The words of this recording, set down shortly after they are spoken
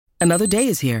Another day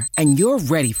is here, and you're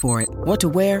ready for it. What to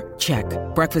wear? Check.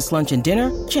 Breakfast, lunch, and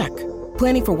dinner? Check.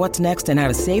 Planning for what's next and how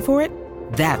to save for it?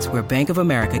 That's where Bank of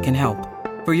America can help.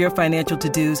 For your financial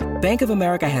to-dos, Bank of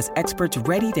America has experts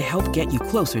ready to help get you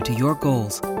closer to your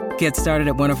goals. Get started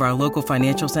at one of our local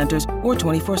financial centers or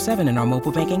 24/7 in our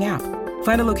mobile banking app.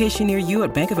 Find a location near you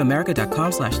at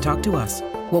bankofamerica.com/talktous.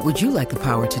 What would you like the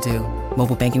power to do?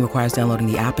 Mobile banking requires downloading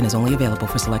the app and is only available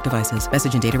for select devices.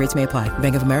 Message and data rates may apply.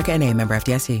 Bank of America NA, member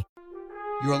FDIC.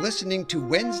 You're listening to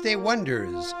Wednesday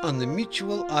Wonders on the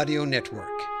Mutual Audio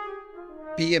Network.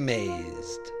 Be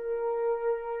amazed.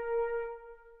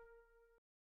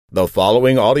 The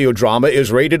following audio drama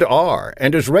is rated R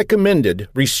and is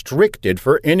restricted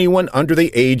for anyone under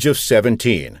the age of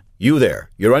 17. You there,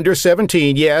 you're under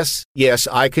 17, yes,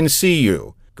 I can see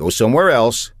you. Go somewhere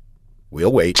else.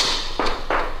 We'll wait.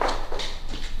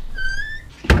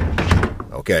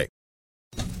 Okay.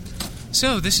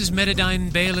 So, this is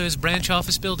Metadyne Baylor's branch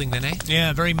office building then, eh?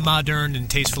 Yeah, very modern and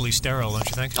tastefully sterile, don't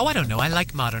you think? Oh, I don't know. I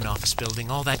like modern office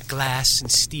building. All that glass and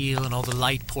steel and all the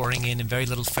light pouring in and very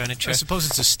little furniture. I suppose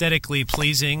it's aesthetically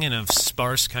pleasing in a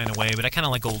sparse kind of way, but I kind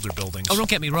of like older buildings. Oh, don't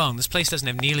get me wrong. This place doesn't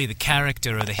have nearly the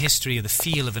character or the history or the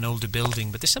feel of an older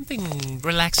building, but there's something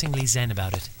relaxingly zen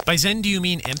about it. By zen, do you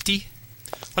mean empty?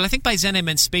 Well, I think by zen I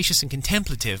meant spacious and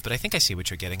contemplative, but I think I see what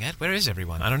you're getting at. Where is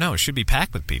everyone? I don't know. It should be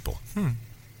packed with people.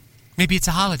 Maybe it's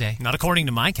a holiday. Not according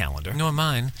to my calendar. Nor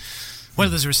mine. Well,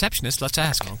 there's a receptionist. Let's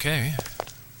ask. Okay.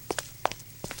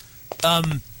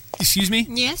 Excuse me?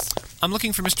 Yes? I'm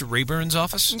looking for Mr. Rayburn's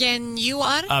office. Then you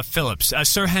are? Phillips.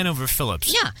 Sir Hanover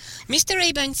Phillips. Yeah. Mr.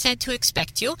 Rayburn said to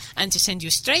expect you and to send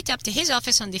you straight up to his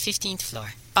office on the 15th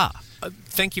floor.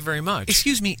 Thank you very much.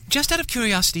 Excuse me, just out of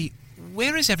curiosity,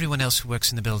 where is everyone else who works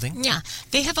in the building? Yeah,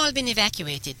 they have all been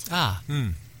evacuated.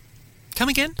 Come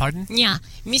again? Pardon? Yeah,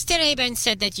 Mr. Rayburn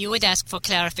said that you would ask for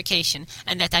clarification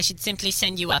and that I should simply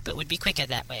send you up. It would be quicker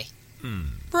that way.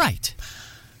 Right.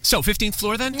 So, 15th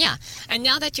floor then? Yeah, and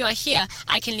now that you are here,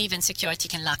 I can leave and security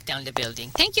can lock down the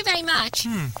building. Thank you very much.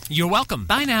 You're welcome.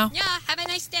 Bye now. Yeah, have a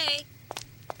nice day.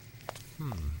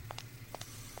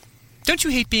 Don't you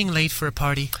hate being late for a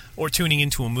party? Or tuning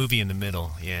into a movie in the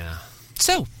middle, yeah.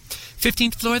 So,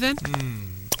 15th floor then?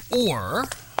 Or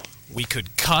we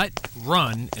could cut,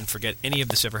 run, and forget any of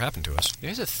this ever happened to us.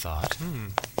 There's a thought.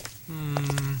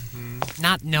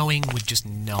 Not knowing would just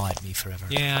gnaw at me forever.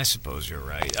 Yeah, I suppose you're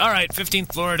right. All right,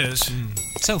 15th floor it is.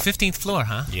 So, 15th floor,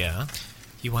 huh? Yeah.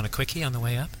 You want a quickie on the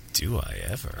way up? Do I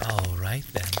ever? All right,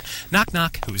 then. Knock,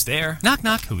 knock. Who's there? Knock,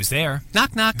 knock. Who's there?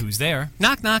 Knock, knock. Who's there?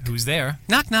 Knock, knock. Who's there?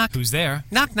 Knock, knock. Who's there?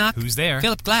 Knock, knock. Who's there?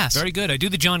 Philip Glass. Very good. I do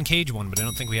the John Cage one, but I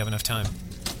don't think we have enough time.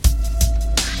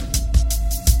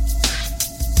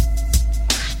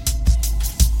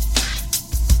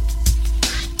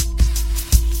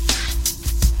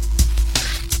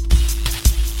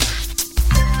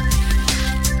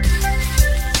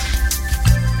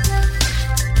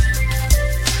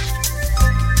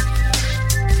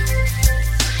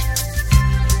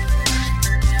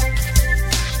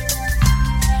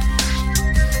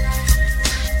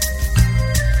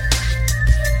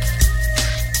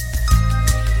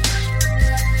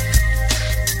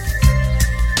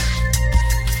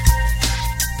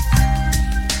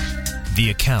 The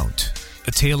Account,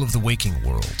 A Tale of the Waking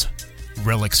World,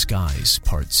 Relic Skies,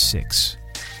 Part 6.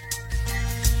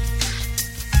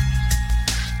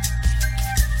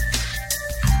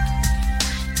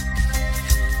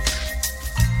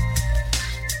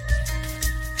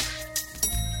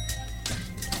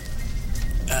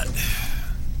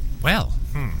 Well,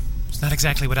 it's not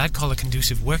exactly what I'd call a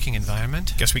conducive working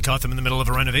environment. Guess we caught them in the middle of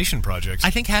a renovation project.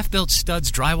 I think half-built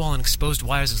studs, drywall, and exposed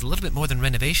wires is a little bit more than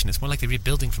renovation. It's more like they're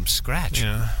rebuilding from scratch.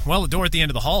 Yeah. Well, the door at the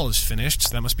end of the hall is finished, so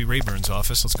that must be Rayburn's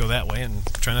office. Let's go that way and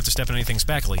try not to step on anything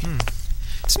spackly.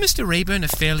 Is Mr. Rayburn a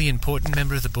fairly important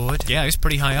member of the board? Yeah, he's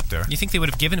pretty high up there. You think they would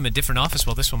have given him a different office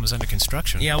while this one was under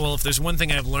construction? Yeah, well, if there's one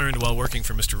thing I've learned while working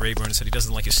for Mr. Rayburn, it's that he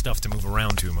doesn't like his stuff to move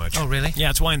around too much. Oh, really? Yeah,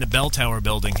 it's why in the Bell Tower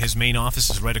building, his main office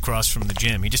is right across from the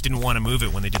gym. He just didn't want to move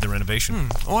it when they did the renovation.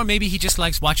 Or maybe he just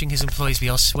likes watching his employees be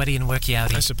all sweaty and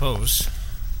worky-outy. I suppose.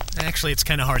 Actually, it's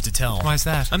kind of hard to tell. Why's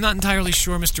that? I'm not entirely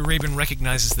sure Mr. Rayburn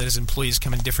recognizes that his employees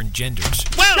come in different genders.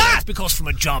 Well, that's because from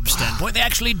a job standpoint, they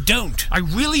actually don't. I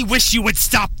really wish you would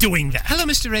stop doing that. Hello,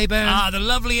 Mr. Rayburn. The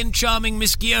lovely and charming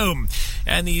Miss Guillaume.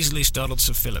 And the easily startled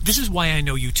Sir Philip. This is why I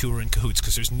know you two are in cahoots,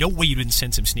 because there's no way you didn't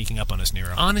sense him sneaking up on us,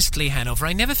 Nero. Honestly, Hanover,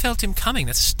 I never felt him coming.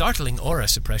 That's startling aura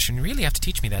suppression. You really have to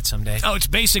teach me that someday. Oh, it's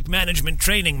basic management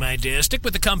training, my dear. Stick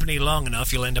with the company long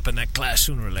enough, you'll end up in that class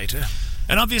sooner or later.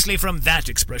 And obviously from that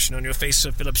expression on your face,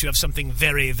 Sir Phillips, you have something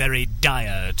very, very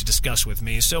dire to discuss with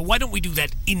me. So why don't we do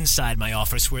that inside my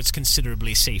office where it's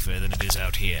considerably safer than it is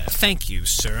out here? Thank you,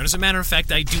 sir. And as a matter of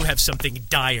fact, I do have something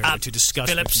dire to discuss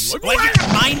Phillips, with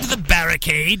you. Mind the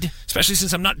barricade, especially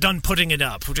since I'm not done putting it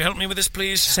up. Would you help me with this,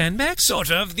 please? Sandbags?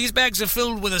 Sort of. These bags are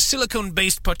filled with a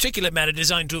silicone-based particulate matter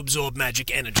designed to absorb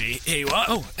magic energy. Here you are.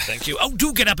 Oh, thank you. Oh,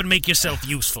 do get up and make yourself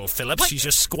useful, Phillips. She's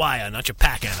your squire, not your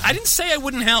pack animal. I didn't say I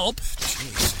wouldn't help.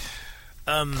 Jeez.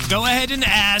 Go ahead and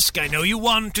ask. I know you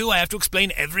want to. I have to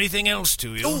explain everything else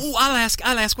to you. Oh, I'll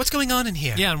ask. What's going on in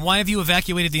here? Yeah, and why have you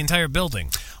evacuated the entire building?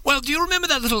 Well, do you remember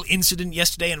that little incident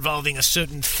yesterday involving a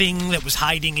certain thing that was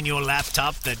hiding in your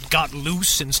laptop that got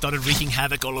loose and started wreaking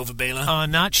havoc all over Baylor?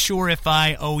 Not sure if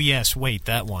I... Oh, yes, wait,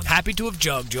 that one. Happy to have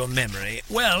jogged your memory.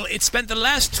 Well, it spent the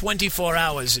last 24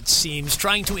 hours, it seems,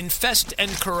 trying to infest and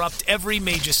corrupt every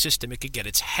major system it could get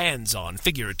its hands on,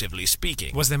 figuratively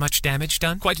speaking. Was there much damage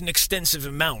done? Quite an extensive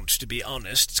amount, to be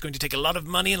honest. It's going to take a lot of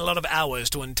money and a lot of hours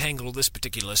to untangle this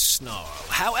particular snarl.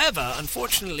 However,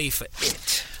 unfortunately for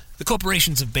it, the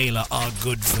corporations of Baylor are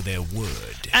good for their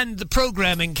word. And the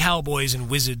programming cowboys and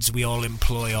wizards we all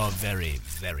employ are very,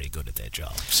 very good at their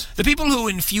jobs. The people who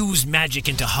infuse magic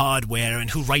into hardware and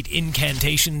who write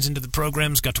incantations into the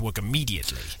programs got to work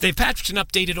immediately. They've patched and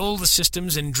updated all the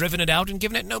systems and driven it out and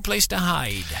given it no place to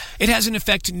hide. It has, in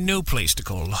effect, no place to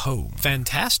call home.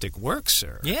 Fantastic work,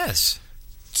 sir. Yes.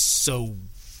 So,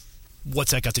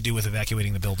 what's that got to do with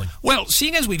evacuating the building? Well,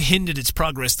 seeing as we've hindered its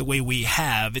progress the way we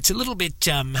have, it's a little bit,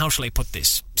 how shall I put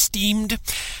this, steamed,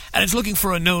 and it's looking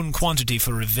for a known quantity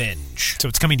for revenge. So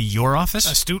it's coming to your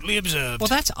office? Astutely observed. Well,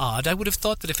 that's odd. I would have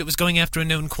thought that if it was going after a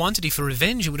known quantity for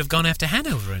revenge, it would have gone after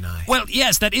Hanover and I. Well,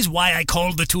 yes, that is why I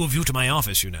called the two of you to my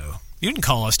office, you know. You didn't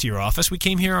call us to your office. We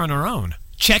came here on our own.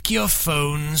 Check your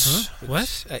phones. Huh?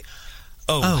 What?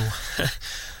 Oh.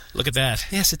 Look at that.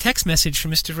 Yes, a text message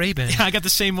from Mr. Rabin. Yeah, I got the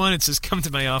same one. It says, come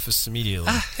to my office immediately.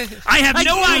 I have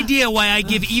no idea why I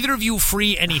give either of you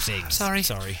free anything.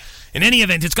 Sorry. In any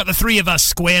event, it's got the three of us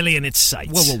squarely in its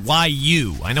sights. Well, why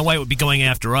you? I know why it would be going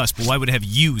after us, but why would it have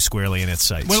you squarely in its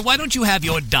sights? Well, why don't you have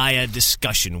your dire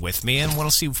discussion with me, and we'll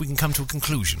see if we can come to a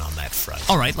conclusion on that front.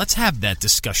 All right, let's have that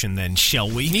discussion then, shall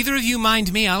we? Neither of you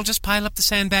mind me. I'll just pile up the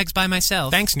sandbags by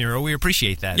myself. Thanks, Nero. We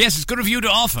appreciate that. Yes, it's good of you to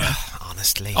offer.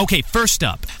 Honestly. Okay, first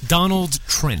up, Donald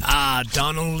Trent.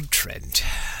 Donald Trent.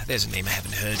 There's a name I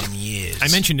haven't heard in years. I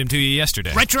mentioned him to you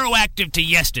yesterday. Retroactive to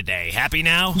yesterday. Happy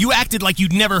now? You acted like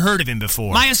you'd never heard of him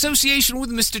before. My association with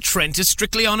Mr. Trent is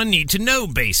strictly on a need-to-know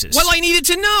basis. Well, I needed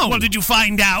to know. Well, did you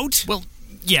find out? Well,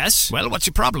 yes. Well, what's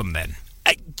your problem then?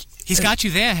 He's got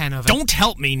you there, Hanover. Don't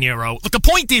help me, Nero. Look, the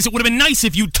point is, it would have been nice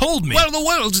if you'd told me. Well, the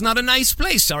world's not a nice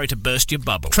place. Sorry to burst your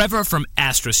bubble. Trevor from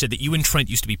Astra said that you and Trent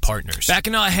used to be partners. Back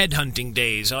in our headhunting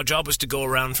days, our job was to go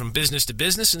around from business to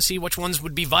business and see which ones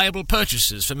would be viable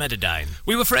purchases for Metadyne.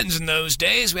 We were friends in those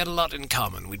days. We had a lot in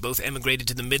common. We'd both emigrated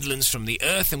to the Midlands from the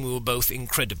Earth, and we were both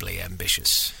incredibly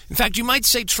ambitious. In fact, you might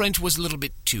say Trent was a little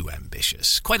bit too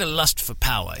ambitious. Quite a lust for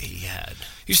power he had.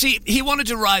 You see, he wanted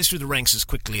to rise through the ranks as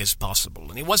quickly as possible,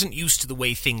 and he wasn't used to the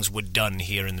way things were done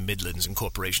here in the Midlands and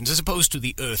corporations, as opposed to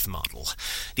the Earth model.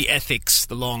 The ethics,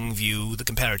 the long view, the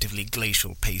comparatively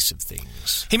glacial pace of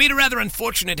things. He made a rather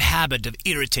unfortunate habit of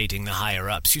irritating the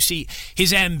higher-ups. You see,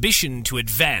 his ambition to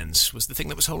advance was the thing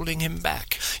that was holding him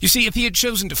back. You see, if he had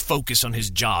chosen to focus on his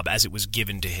job as it was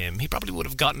given to him, he probably would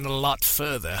have gotten a lot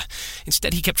further.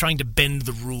 Instead, he kept trying to bend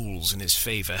the rules in his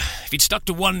favor. If he'd stuck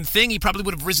to one thing, he probably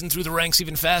would have risen through the ranks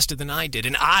even faster than I did,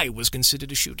 and I was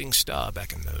considered a shooting star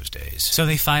back in those days. So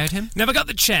they fired him? Never got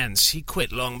the chance. He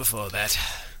quit long before that.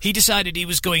 He decided he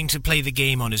was going to play the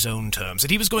game on his own terms,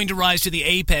 that he was going to rise to the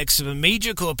apex of a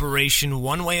major corporation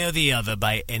one way or the other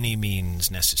by any means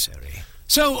necessary.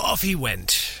 So off he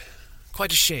went.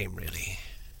 Quite a shame, really.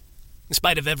 In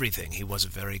spite of everything, he was a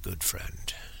very good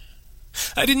friend.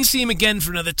 I didn't see him again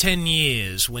for another 10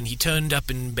 years when he turned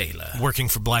up in Baylor. Working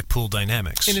for Blackpool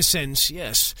Dynamics. In a sense,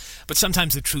 yes. But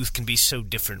sometimes the truth can be so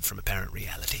different from apparent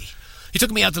reality. He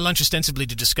took me out to lunch ostensibly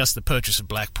to discuss the purchase of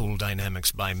Blackpool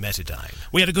Dynamics by Metadyne.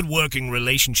 We had a good working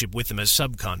relationship with them as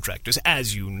subcontractors,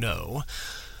 as you know.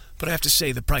 But I have to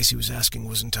say the price he was asking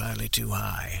was entirely too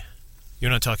high.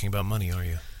 You're not talking about money, are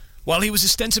you? While he was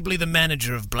ostensibly the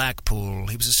manager of Blackpool,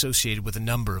 he was associated with a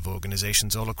number of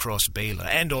organizations all across Baylor,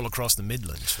 and all across the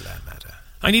Midlands, for that matter.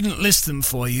 I needn't list them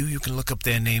for you. You can look up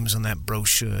their names on that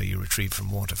brochure you retrieved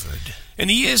from Waterford. In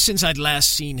the years since I'd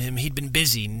last seen him, he'd been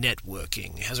busy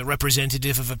networking as a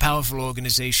representative of a powerful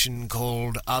organization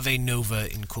called Ave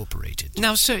Nova Incorporated.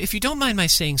 Now, sir, if you don't mind my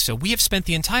saying so, we have spent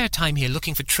the entire time here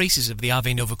looking for traces of the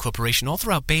Ave Nova Corporation all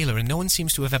throughout Baylor, and no one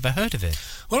seems to have ever heard of it.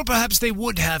 Well, perhaps they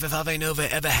would have if Ave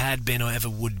Nova ever had been or ever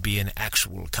would be an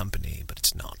actual company, but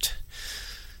it's not.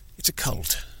 It's a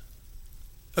cult.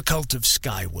 A cult of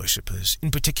sky worshippers, in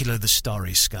particular the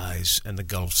starry skies and the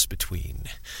gulfs between,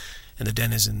 and the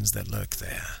denizens that lurk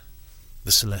there,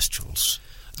 the Celestials.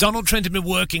 Donald Trent had been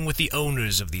working with the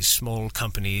owners of these small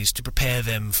companies to prepare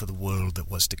them for the world that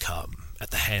was to come,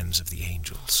 at the hands of the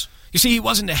angels. You see, he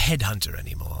wasn't a headhunter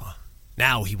anymore.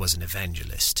 Now he was an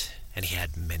evangelist, and he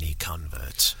had many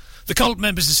converts. The cult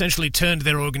members essentially turned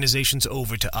their organizations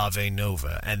over to Ave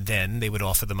Nova, and then they would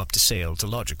offer them up to sale to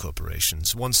larger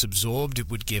corporations. Once absorbed, it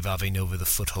would give Ave Nova the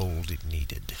foothold it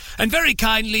needed. And very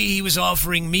kindly, he was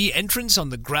offering me entrance on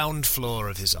the ground floor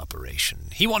of his operation.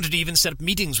 He wanted to even set up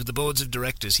meetings with the boards of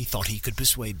directors. He thought he could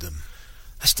persuade them.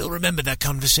 I still remember that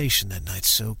conversation that night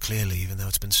so clearly, even though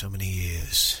it's been so many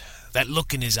years. That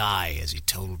look in his eye as he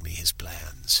told me his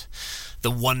plans.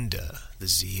 The wonder, the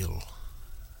zeal,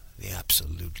 the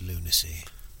absolute lunacy.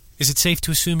 Is it safe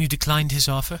to assume you declined his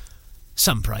offer?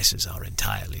 Some prices are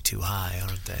entirely too high,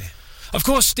 aren't they? Of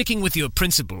course, sticking with your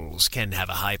principles can have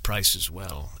a high price as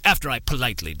well. After I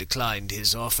politely declined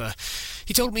his offer,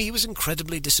 he told me he was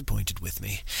incredibly disappointed with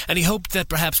me, and he hoped that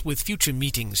perhaps with future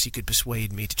meetings he could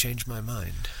persuade me to change my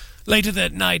mind. Later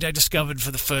that night, I discovered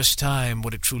for the first time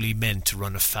what it truly meant to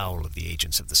run afoul of the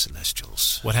agents of the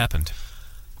Celestials. What happened?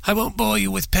 I won't bore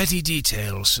you with petty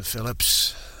details, Sir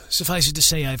Phillips. Suffice it to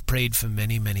say, I've prayed for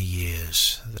many, many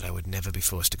years that I would never be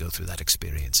forced to go through that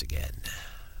experience again,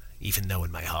 even though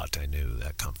in my heart I knew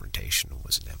that confrontation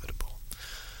was inevitable.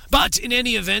 But in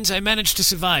any event, I managed to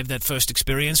survive that first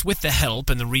experience with the help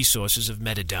and the resources of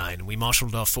Metadyne. We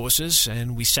marshaled our forces,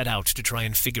 and we set out to try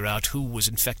and figure out who was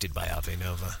infected by Ave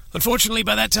Nova. Unfortunately,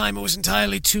 by that time it was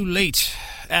entirely too late.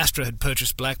 Astra had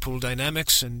purchased Blackpool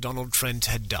Dynamics, and Donald Trent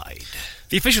had died.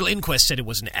 The official inquest said it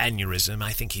was an aneurysm.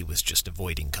 I think he was just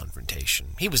avoiding confrontation.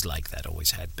 He was like that,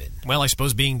 always had been. Well, I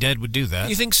suppose being dead would do that.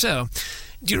 You think so?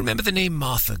 Do you remember the name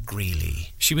Martha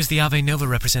Greeley? She was the Ave Nova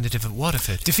representative at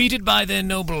Waterford. Defeated by their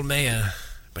noble mayor.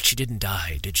 But she didn't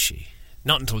die, did she?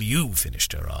 Not until you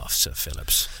finished her off, Sir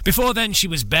Phillips. Before then, she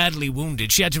was badly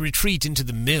wounded. She had to retreat into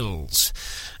the mills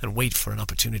and wait for an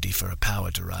opportunity for her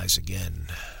power to rise again.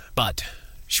 But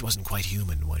she wasn't quite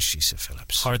human, was she, Sir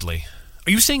Phillips? Hardly.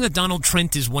 Are you saying that Donald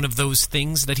Trent is one of those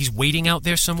things, that he's waiting out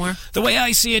there somewhere? The way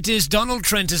I see it is Donald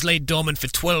Trent has laid dormant for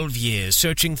 12 years,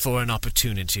 searching for an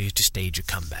opportunity to stage a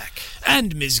comeback.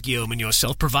 And Ms. Guillaume and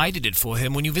yourself provided it for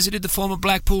him when you visited the former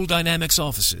Blackpool Dynamics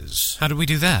offices. How did we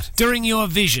do that? During your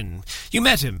vision. You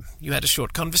met him. You had a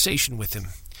short conversation with him.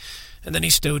 And then he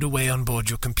stowed away on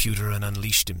board your computer and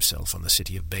unleashed himself on the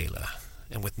city of Baylor.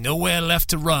 And with nowhere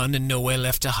left to run and nowhere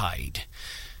left to hide,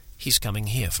 he's coming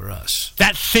here for us.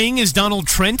 That thing is Donald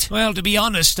Trent? Well, to be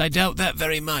honest, I doubt that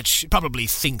very much. It probably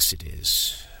thinks it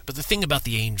is. But the thing about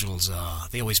the angels are,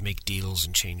 they always make deals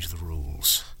and change the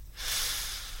rules.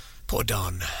 Poor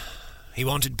Don. He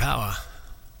wanted power.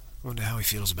 I wonder how he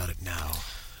feels about it now.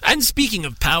 And speaking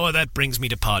of power, that brings me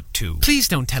to part 2. Please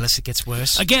don't tell us it gets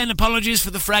worse. Again, apologies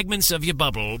for the fragments of your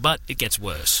bubble, but it gets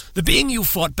worse. The being you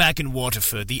fought back in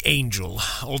Waterford, the Angel,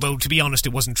 although to be honest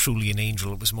it wasn't truly an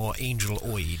angel, it was more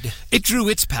angel-oid, it drew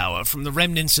its power from the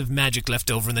remnants of magic left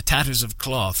over in the tatters of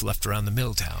cloth left around the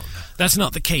mill town. That's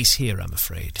not the case here, I'm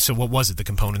afraid. So what was it, the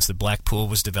components that Blackpool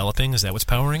was developing? Is that what's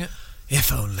powering it?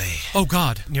 If only. Oh,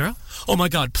 God. Nero? Oh, my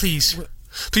God, please.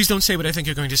 Please don't say what I think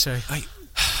you're going to say.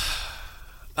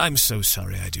 I'm so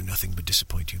sorry I do nothing but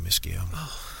disappoint you, Miss Guillaume.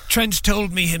 Trent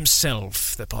told me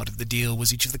himself that part of the deal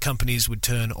was each of the companies would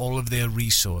turn all of their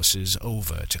resources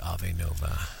over to Ave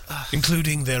Nova,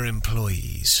 including their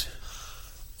employees.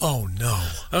 Oh, no.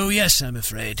 Oh, yes, I'm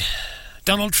afraid.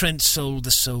 Donald Trent sold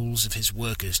the souls of his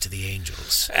workers to the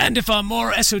angels. And if our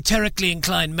more esoterically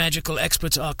inclined magical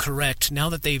experts are correct, now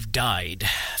that they've died,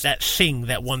 that thing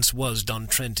that once was Don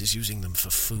Trent is using them for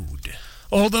food.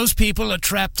 All those people are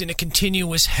trapped in a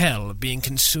continuous hell of being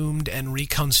consumed and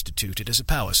reconstituted as a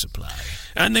power supply.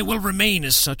 And they will remain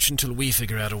as such until we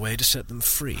figure out a way to set them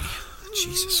free.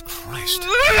 Jesus Christ.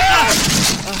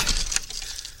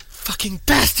 Fucking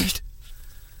bastard!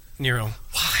 Nero.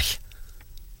 Why?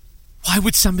 Why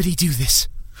would somebody do this?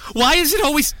 Why is it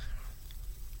always...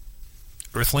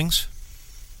 Earthlings?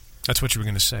 That's what you were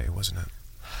going to say, wasn't it?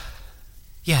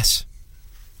 Yes.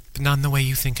 But not in the way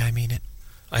you think I mean it.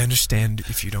 I understand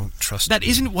if you don't trust That me.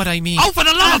 isn't what I mean. Oh, for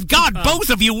the love of God, both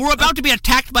of you were about to be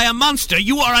attacked by a monster.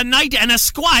 You are a knight and a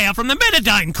squire from the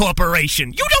Metadyne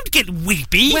Corporation. You don't get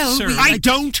weepy. Well, sir, I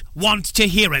don't want to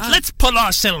hear it. Let's pull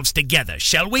ourselves together,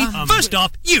 shall we? First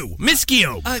off, you, Miss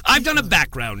Gio. I've done a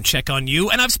background check on you,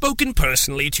 and I've spoken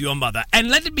personally to your mother. And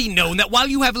let it be known that while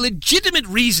you have legitimate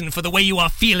reason for the way you are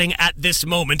feeling at this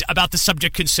moment about the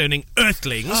subject concerning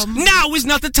Earthlings, now is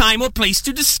not the time or place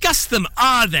to discuss them,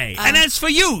 are they? And as for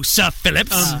you, Sir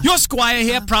Phillips, your squire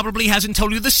here probably hasn't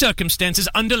told you the circumstances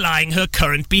underlying her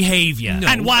current behavior. No.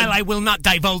 And while I will not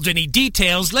divulge any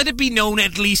details, let it be known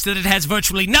at least that it has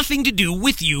virtually nothing to do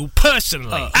with you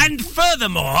personally. And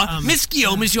furthermore, Miss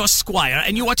Guillaume is your squire,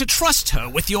 and you are to trust her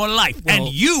with your life. And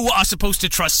you are supposed to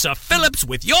trust Sir Phillips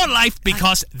with your life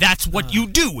because that's what you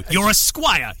do. You're a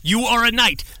squire. You are a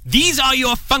knight. These are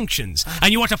your functions,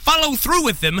 and you are to follow through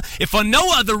with them if for no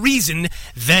other reason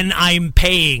than I'm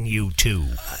paying you to.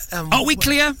 Are we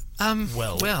clear?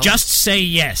 Well. Just say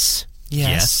yes.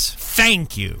 Yes.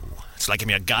 Thank you. It's like I'm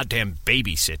your goddamn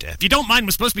babysitter. If you don't mind,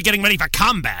 we're supposed to be getting ready for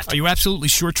combat. Are you absolutely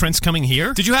sure Trent's coming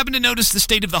here? Did you happen to notice the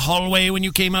state of the hallway when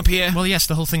you came up here? Well, yes,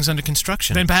 the whole thing's under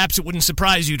construction. Then perhaps it wouldn't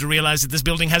surprise you to realize that this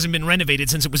building hasn't been renovated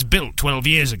since it was built 12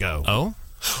 years ago. Oh?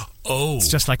 Oh. It's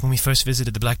just like when we first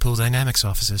visited the Blackpool Dynamics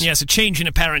offices. Yes, a change in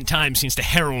apparent time seems to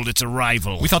herald its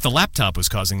arrival. We thought the laptop was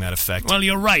causing that effect. Well,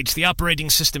 you're right. The operating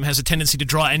system has a tendency to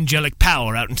draw angelic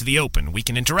power out into the open. We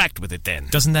can interact with it then.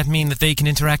 Doesn't that mean that they can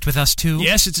interact with us too?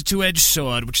 Yes, it's a two-edged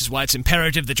sword, which is why it's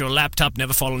imperative that your laptop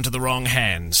never fall into the wrong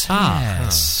hands.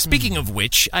 Yes. Speaking of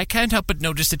which, I can't help but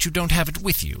notice that you don't have it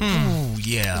with you. Oh,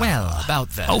 yeah. Well, about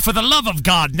that. Oh, for the love of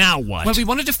God, now what? Well, we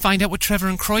wanted to find out what Trevor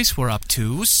and Croyce were up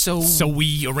to, so... So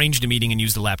we arranged a meeting and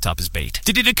used the laptop as bait.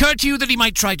 Did it occur to you that he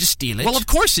might try to steal it? Well, of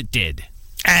course it did.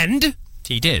 And?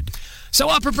 He did. So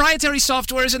our proprietary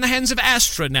software is in the hands of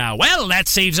Astra now. Well, that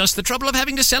saves us the trouble of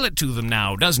having to sell it to them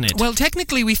now, doesn't it? Well,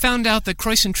 technically, we found out that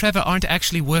Croyce and Trevor aren't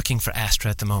actually working for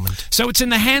Astra at the moment. So it's in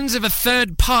the hands of a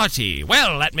third party.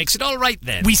 Well, that makes it all right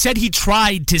then. We said he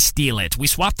tried to steal it. We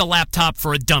swapped the laptop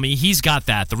for a dummy. He's got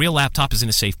that. The real laptop is in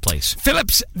a safe place.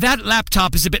 Phillips, that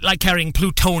laptop is a bit like carrying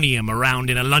plutonium around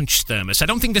in a lunch thermos. I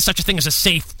don't think there's such a thing as a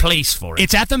safe place for it.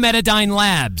 It's at the Metadyne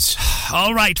Labs.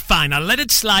 All right, fine. I'll let it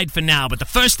slide for now, but the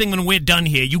first thing when we're done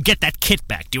here, you get that kit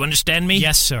back. Do you understand me?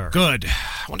 Yes, sir. Good.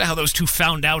 I wonder how those two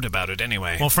found out about it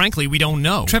anyway. Well, frankly, we don't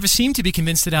know. Trevor seemed to be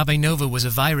convinced that Ave Nova was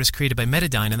a virus created by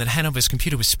Metadyne and that Hanover's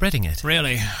computer was spreading it.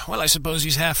 Really? Well, I suppose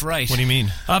he's half right. What do you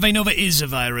mean? Ave Nova is a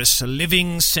virus, a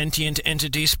living, sentient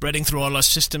entity spreading through all our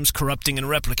systems, corrupting and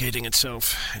replicating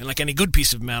itself. And like any good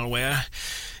piece of malware,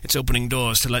 it's opening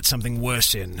doors to let something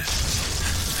worse in.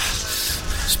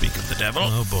 Speak of the devil.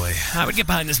 Oh, boy. I would get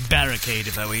behind this barricade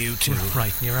if I were you two.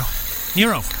 Right, Nero.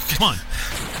 Nero, come on.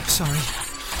 Sorry.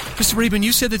 Mr. Rayburn,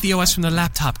 you said that the OS from the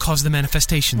laptop caused the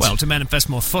manifestations. Well, to manifest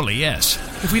more fully, yes.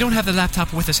 If we don't have the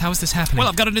laptop with us, how is this happening? Well,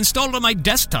 I've got it installed on my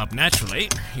desktop, naturally.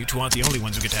 You two aren't the only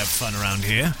ones who get to have fun around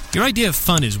here. Your idea of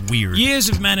fun is weird. Years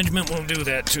of management will do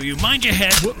that to you. Mind your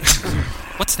head.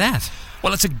 What's that?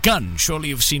 Well, it's a gun. Surely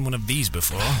you've seen one of these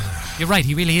before. You're right,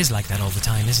 he really is like that all the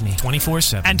time, isn't he?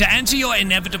 24/7. And to answer your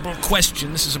inevitable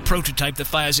question, this is a prototype that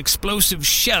fires explosive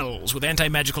shells with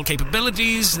anti-magical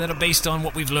capabilities that are based on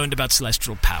what we've learned about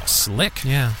celestial power. Slick?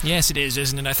 Yeah. Yes, it is,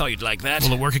 isn't it? I thought you'd like that.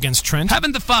 Will it work against Trent?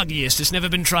 Haven't the foggiest. It's never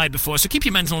been tried before, so keep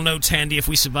your mental notes handy if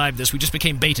we survive this. We just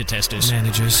became beta testers.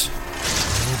 Managers.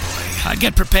 Oh, boy. I'd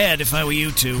get prepared if I were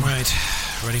you two. Right.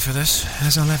 Ready for this?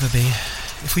 As I'll ever be.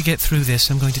 If we get through this,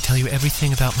 I'm going to tell you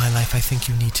everything about my life I think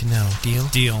you need to know. Deal?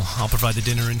 Deal. I'll provide the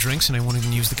dinner and drinks, and I won't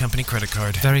even use the company credit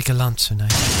card. Very gallant, Sir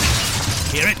Knight.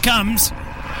 Here it comes.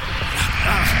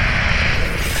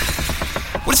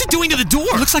 What is it doing to the door?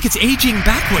 It looks like it's aging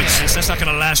backwards. Yes, that's not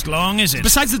going to last long, is it?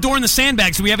 Besides the door and the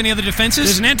sandbags, do we have any other defenses?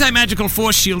 There's an anti-magical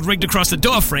force shield rigged across the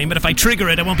door frame, but if I trigger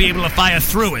it, I won't be able to fire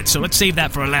through it. So let's save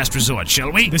that for a last resort,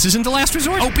 shall we? This isn't the last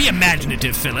resort? Oh, be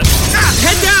imaginative, Philip.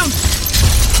 Head down!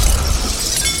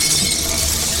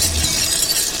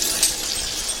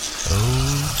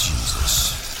 Oh,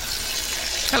 Jesus.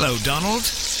 Hello, Donald.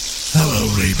 Hello,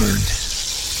 Rayburn.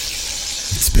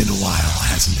 It's been a while,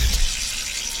 hasn't it?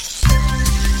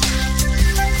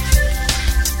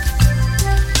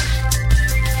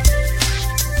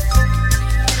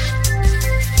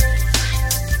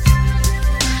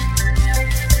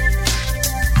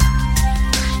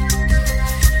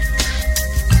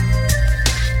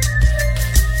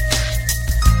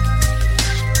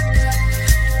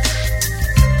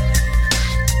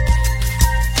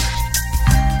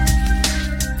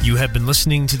 You have been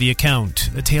listening to The Account,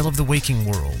 A Tale of the Waking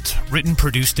World, written,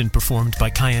 produced, and performed by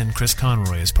Kyan Chris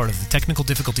Conroy as part of the Technical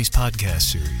Difficulties podcast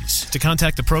series. To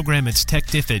contact the program, it's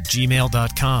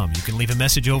techdiff@gmail.com. You can leave a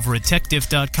message over at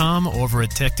techdiff.com or over at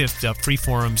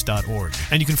techdiff.freeforums.org.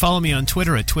 And you can follow me on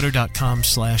Twitter at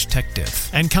twitter.com/techdiff.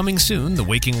 And coming soon,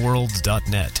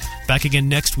 thewakingworld.net. Back again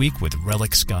next week with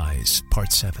Relic Skies,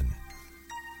 Part 7.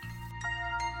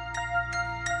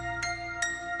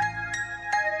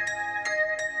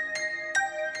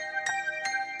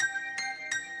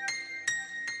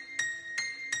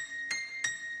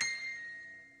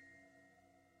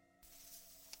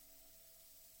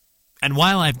 And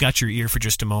while I've got your ear for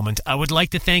just a moment, I would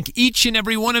like to thank each and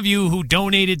every one of you who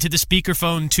donated to the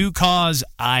speakerphone to cause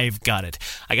I've got it.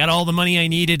 I got all the money I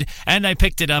needed, and I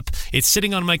picked it up. It's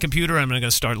sitting on my computer. I'm going to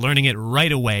start learning it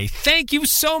right away. Thank you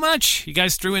so much. You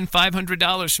guys threw in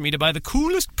 $500 for me to buy the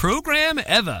coolest program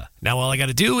ever. Now all I got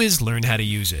to do is learn how to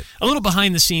use it. A little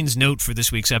behind-the-scenes note for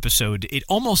this week's episode. It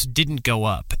almost didn't go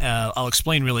up. I'll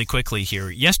explain really quickly here.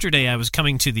 Yesterday, I was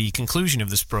coming to the conclusion of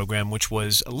this program, which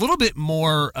was a little bit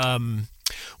more...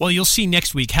 Well, you'll see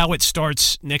next week. How it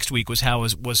starts next week was how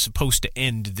it was supposed to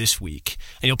end this week.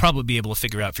 And you'll probably be able to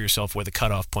figure out for yourself where the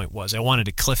cutoff point was. I wanted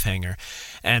a cliffhanger.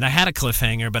 And I had a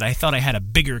cliffhanger, but I thought I had a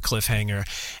bigger cliffhanger.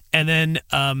 And then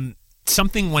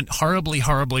something went horribly,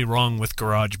 horribly wrong with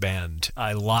GarageBand.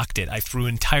 I locked it. I threw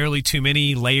entirely too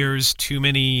many layers, too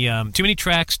many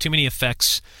tracks, too many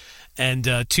effects,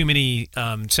 and too many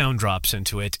sound drops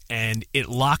into it, and it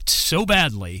locked so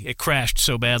badly, it crashed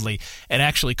so badly, it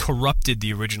actually corrupted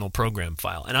the original program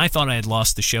file, and I thought I had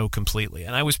lost the show completely,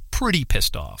 and I was pretty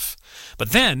pissed off.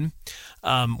 But then,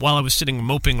 while I was sitting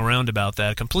moping around about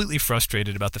that, completely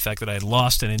frustrated about the fact that I had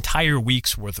lost an entire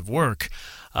week's worth of work,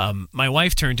 my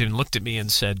wife turned and looked at me and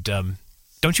said,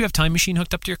 don't you have Time Machine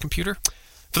hooked up to your computer?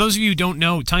 For those of you who don't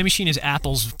know, Time Machine is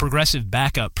Apple's progressive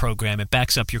backup program. It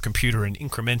backs up your computer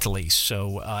incrementally.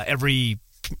 So every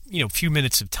few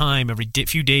minutes of time, every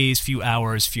few days, few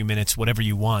hours, few minutes, whatever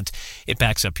you want, it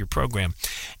backs up your program.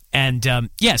 And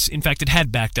yes, in fact, it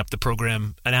had backed up the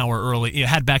program an hour early. It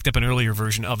had backed up an earlier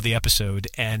version of the episode,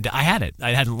 and I had it.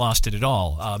 I hadn't lost it at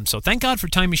all. So thank God for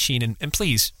Time Machine, and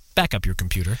please back up your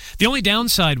computer. The only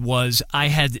downside was I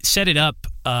had set it up.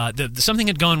 Something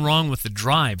had gone wrong with the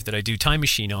drive that I do Time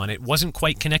Machine on. It wasn't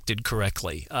quite connected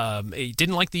correctly. It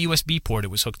didn't like the USB port it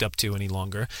was hooked up to any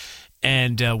longer.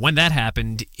 And when that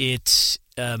happened, it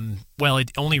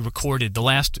only recorded the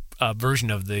last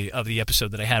version of the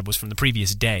episode that I had was from the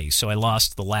previous day, so I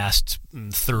lost the last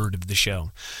third of the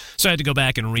show. So I had to go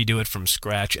back and redo it from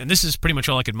scratch, and this is pretty much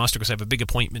all I could muster because I have a big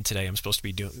appointment today. I'm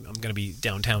going to be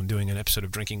downtown doing an episode of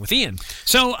Drinking with Ian.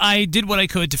 So I did what I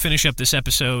could to finish up this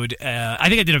episode. I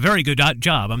think I did a very good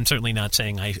job. I'm certainly not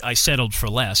saying I settled for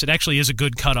less. It actually is a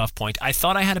good cutoff point. I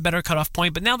thought I had a better cutoff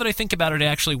point, but now that I think about it, it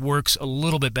actually works a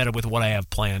little bit better with what I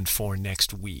have planned for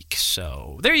next week.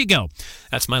 So there you go.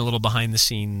 That's my little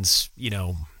behind-the-scenes,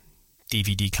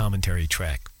 DVD commentary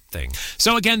track thing.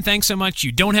 So again, thanks so much.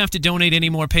 You don't have to donate any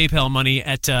more PayPal money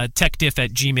at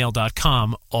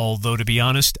techdiff@gmail.com, although to be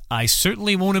honest, I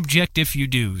certainly won't object if you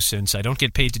do. Since I don't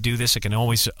get paid to do this, I can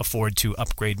always afford to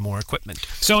upgrade more equipment.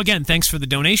 So again, thanks for the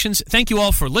donations. Thank you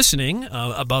all for listening.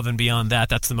 Above and beyond that,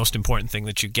 that's the most important thing,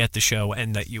 that you get the show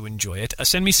and that you enjoy it.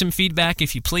 Send me some feedback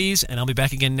if you please, and I'll be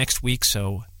back again next week,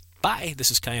 so bye. This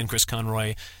is Kyan Chris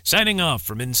Conroy, signing off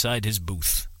from inside his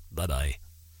booth. Bye-bye.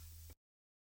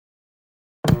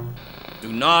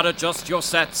 Do not adjust your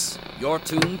sets. You're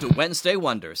tuned to Wednesday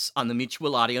Wonders on the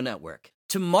Mutual Audio Network.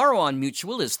 Tomorrow on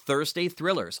Mutual is Thursday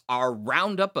Thrillers, our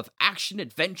roundup of action,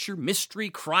 adventure, mystery,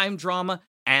 crime drama,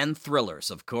 and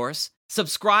thrillers, of course.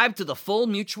 Subscribe to the full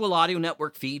Mutual Audio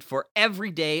Network feed for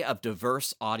every day of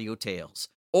diverse audio tales.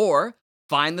 Or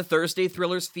find the Thursday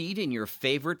Thrillers feed in your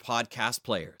favorite podcast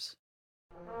players.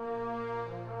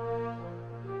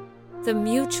 The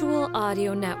Mutual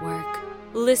Audio Network.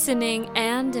 Listening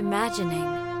and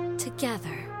imagining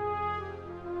together.